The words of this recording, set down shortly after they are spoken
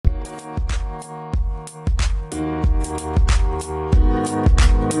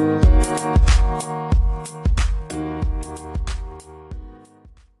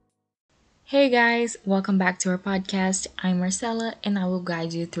guys, welcome back to our podcast. I'm Marcella and I will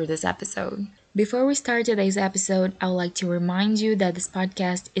guide you through this episode. Before we start today's episode, I would like to remind you that this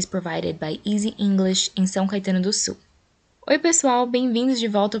podcast is provided by Easy English em São Caetano do Sul. Oi pessoal, bem-vindos de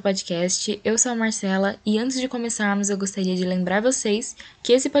volta ao podcast. Eu sou a Marcela e antes de começarmos eu gostaria de lembrar vocês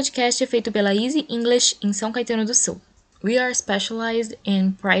que esse podcast é feito pela Easy English em São Caetano do Sul. We are specialized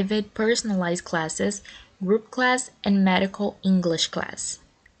in private personalized classes, group class, and medical English class.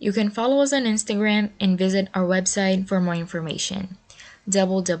 You can follow us on Instagram and visit our website for more information.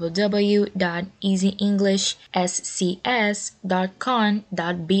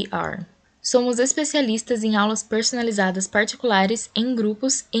 www.easyenglishscs.com.br. Somos especialistas em aulas personalizadas particulares em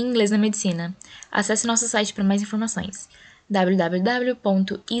grupos em inglês na medicina. Acesse nosso site para mais informações.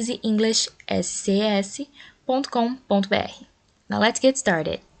 www.easyenglishscs.com.br. Now let's get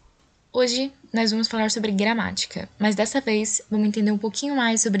started. Hoje nós vamos falar sobre gramática, mas dessa vez vamos entender um pouquinho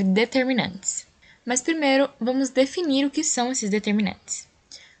mais sobre determinantes. Mas primeiro, vamos definir o que são esses determinantes.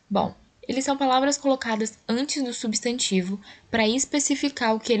 Bom, eles são palavras colocadas antes do substantivo para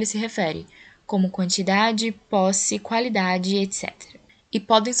especificar o que ele se refere, como quantidade, posse, qualidade, etc. E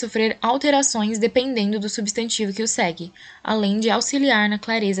podem sofrer alterações dependendo do substantivo que o segue, além de auxiliar na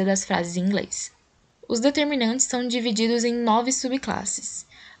clareza das frases em inglês. Os determinantes são divididos em 9 subclasses.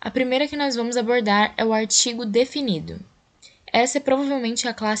 A primeira que nós vamos abordar é o artigo definido. Essa é provavelmente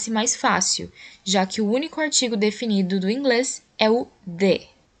a classe mais fácil, já que o único artigo definido do inglês é o the.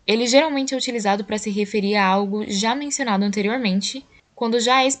 Ele geralmente é utilizado para se referir a algo já mencionado anteriormente, quando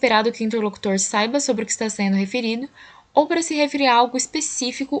já é esperado que o interlocutor saiba sobre o que está sendo referido, ou para se referir a algo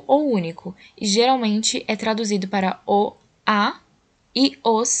específico ou único, e geralmente é traduzido para o, a, e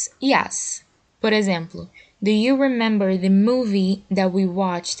os e as. Por exemplo, do you remember the movie that we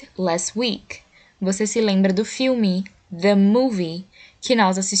watched last week? Você se lembra do filme The Movie que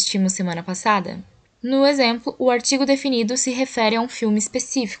nós assistimos semana passada? No exemplo, o artigo definido se refere a um filme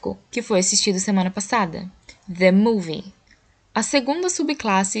específico que foi assistido semana passada. The Movie. A segunda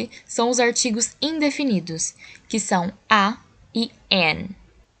subclasse são os artigos indefinidos, que são a e an.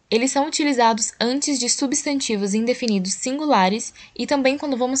 Eles são utilizados antes de substantivos indefinidos singulares e também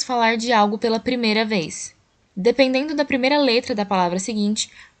quando vamos falar de algo pela primeira vez. Dependendo da primeira letra da palavra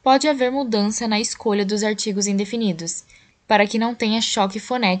seguinte, pode haver mudança na escolha dos artigos indefinidos, para que não tenha choque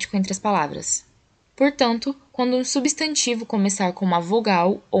fonético entre as palavras. Portanto, quando um substantivo começar com uma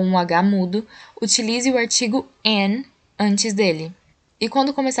vogal ou um H mudo, utilize o artigo an antes dele. E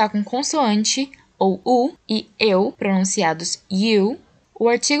quando começar com consoante ou U e eu, pronunciados you, o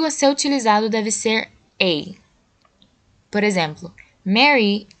artigo a ser utilizado deve ser a. Por exemplo,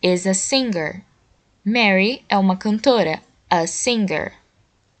 Mary is a singer. Mary é uma cantora, a singer.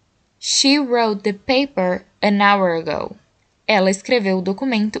 She wrote the paper an hour ago. Ela escreveu o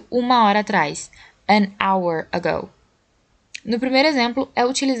documento 1 hora atrás, an hour ago. No primeiro exemplo, é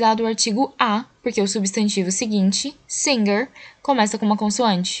utilizado o artigo a, porque o substantivo seguinte, singer, começa com uma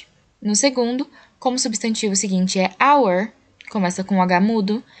consoante. No segundo, como o substantivo seguinte é hour, começa com H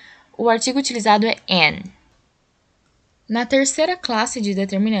mudo, o artigo utilizado é an. Na terceira classe de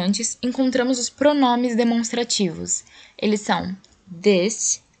determinantes, encontramos os pronomes demonstrativos. Eles são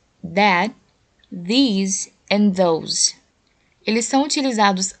this, that, these and those. Eles são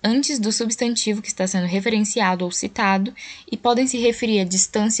utilizados antes do substantivo que está sendo referenciado ou citado e podem se referir à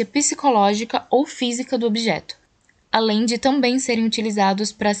distância psicológica ou física do objeto, além de também serem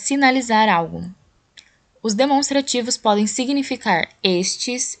utilizados para sinalizar algo. Os demonstrativos podem significar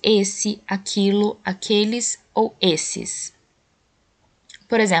estes, esse, aquilo, aqueles ou esses.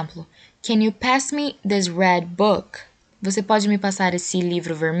 Por exemplo, can you pass me this red book? Você pode me passar esse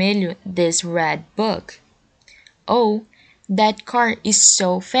livro vermelho? This red book. Ou, that car is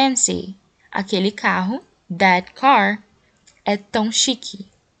so fancy. Aquele carro, that car, é tão chique.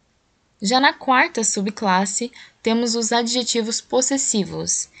 Já na quarta subclasse, temos os adjetivos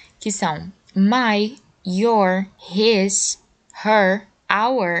possessivos, que são my, your, his, her,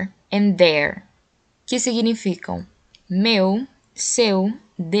 our and their, que significam meu, seu,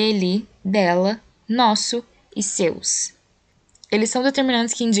 dele, dela, nosso e seus. Eles são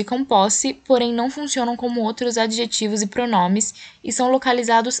determinantes que indicam posse, porém não funcionam como outros adjetivos e pronomes e são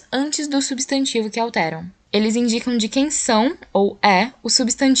localizados antes do substantivo que alteram. Eles indicam de quem são, ou é, o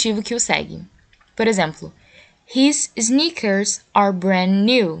substantivo que o segue. Por exemplo, his sneakers are brand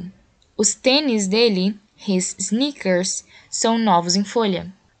new. Os tênis dele, his sneakers, são novos em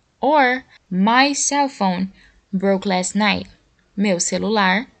folha. Or, my cell phone broke last night. Meu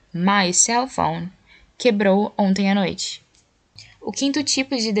celular, my cell phone, quebrou ontem à noite. O quinto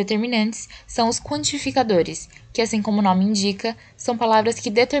tipo de determinantes são os quantificadores, que, assim como o nome indica, são palavras que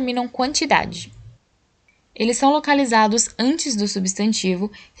determinam quantidade. Eles são localizados antes do substantivo,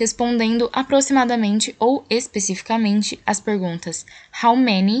 respondendo aproximadamente ou especificamente às perguntas how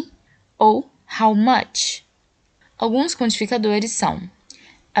many ou how much. Alguns quantificadores são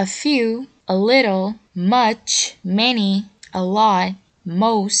a few, a little, much, many, a lot,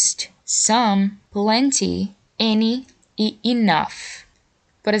 most, some, plenty, any e enough.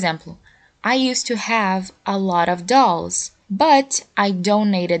 Por exemplo, I used to have a lot of dolls, but I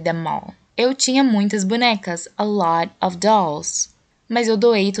donated them all. Eu tinha muitas bonecas, a lot of dolls, mas eu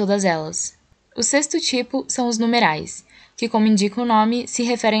doei todas elas. O sexto tipo são os numerais, que, como indica o nome, se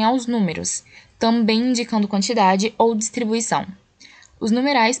referem aos números, também indicando quantidade ou distribuição. Os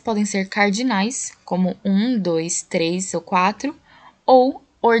numerais podem ser cardinais, como 1, 2, 3 ou 4, ou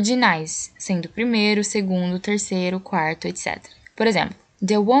ordinais, sendo primeiro, segundo, terceiro, quarto, etc. Por exemplo,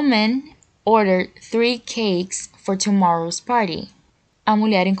 the woman ordered 3 cakes for tomorrow's party. A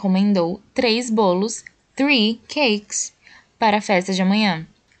mulher encomendou 3 bolos, 3 cakes, para a festa de amanhã.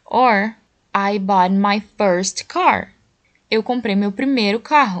 Or, I bought my first car. Eu comprei meu primeiro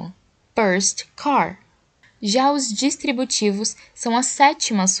carro. First car. Já os distributivos são a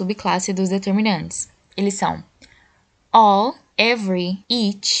sétima subclasse dos determinantes. Eles são all, every,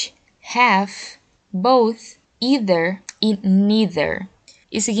 each, half, both, either e neither.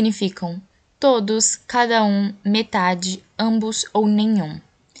 E significam todos, cada um, metade, ambos ou nenhum.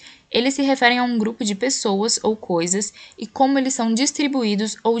 Eles se referem a um grupo de pessoas ou coisas e como eles são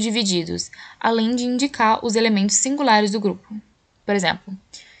distribuídos ou divididos, além de indicar os elementos singulares do grupo. Por exemplo,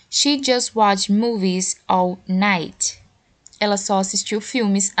 she just watched movies all night. Ela só assistiu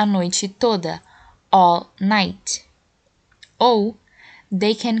filmes a noite toda, all night. Ou,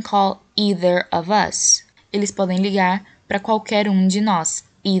 they can call either of us. Eles podem ligar para qualquer um de nós,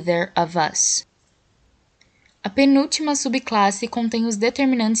 either of us. A penúltima subclasse contém os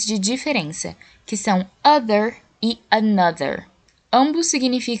determinantes de diferença, que são other e another. Ambos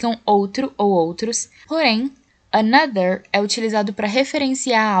significam outro ou outros, porém, another é utilizado para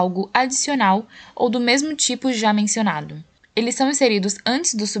referenciar algo adicional ou do mesmo tipo já mencionado. Eles são inseridos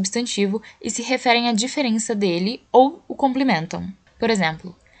antes do substantivo e se referem à diferença dele ou o complementam. Por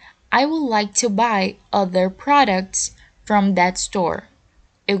exemplo, I would like to buy other products from that store.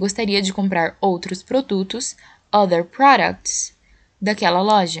 Eu gostaria de comprar outros produtos, other products, daquela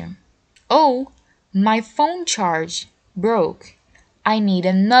loja. Ou, my phone charge broke. I need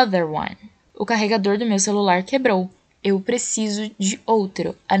another one. O carregador do meu celular quebrou. Eu preciso de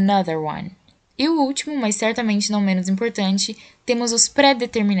outro, another one. E o último, mas certamente não menos importante, temos os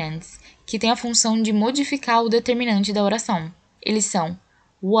pré-determinantes, que têm a função de modificar o determinante da oração. Eles são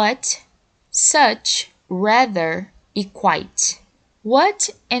what, such, rather e quite.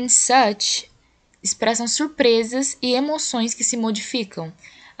 What and such expressam surpresas e emoções que se modificam,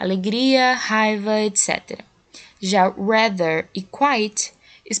 alegria, raiva, etc. Já rather e quite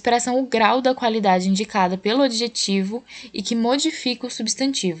expressam o grau da qualidade indicada pelo adjetivo e que modifica o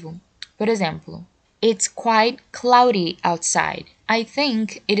substantivo. Por exemplo, it's quite cloudy outside. I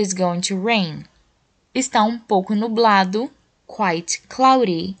think it is going to rain. Está um pouco nublado, quite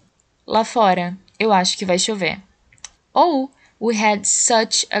cloudy. Lá fora, eu acho que vai chover. Ou, we had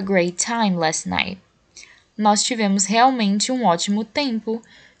such a great time last night. Nós tivemos realmente um ótimo tempo,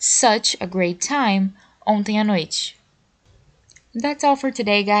 such a great time, ontem à noite. That's all for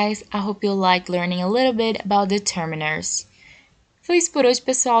today, guys. I hope you like learning a little bit about determiners. Foi isso por hoje,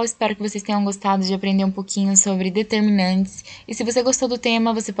 pessoal. Espero que vocês tenham gostado de aprender um pouquinho sobre determinantes. E se você gostou do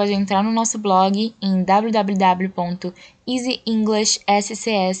tema, você pode entrar no nosso blog em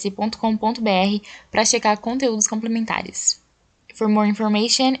www.easyenglishscs.com.br para checar conteúdos complementares. For more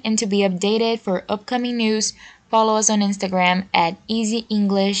information and to be updated for upcoming news, follow us on Instagram at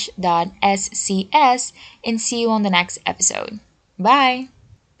easyenglish.scs and see you on the next episode. Bye!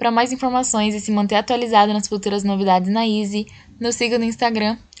 Para mais informações e se manter atualizado nas futuras novidades na Easy, nos siga no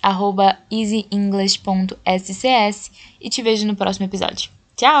Instagram, @easyenglish.scs, e te vejo no próximo episódio.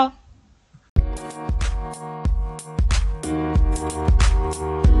 Tchau!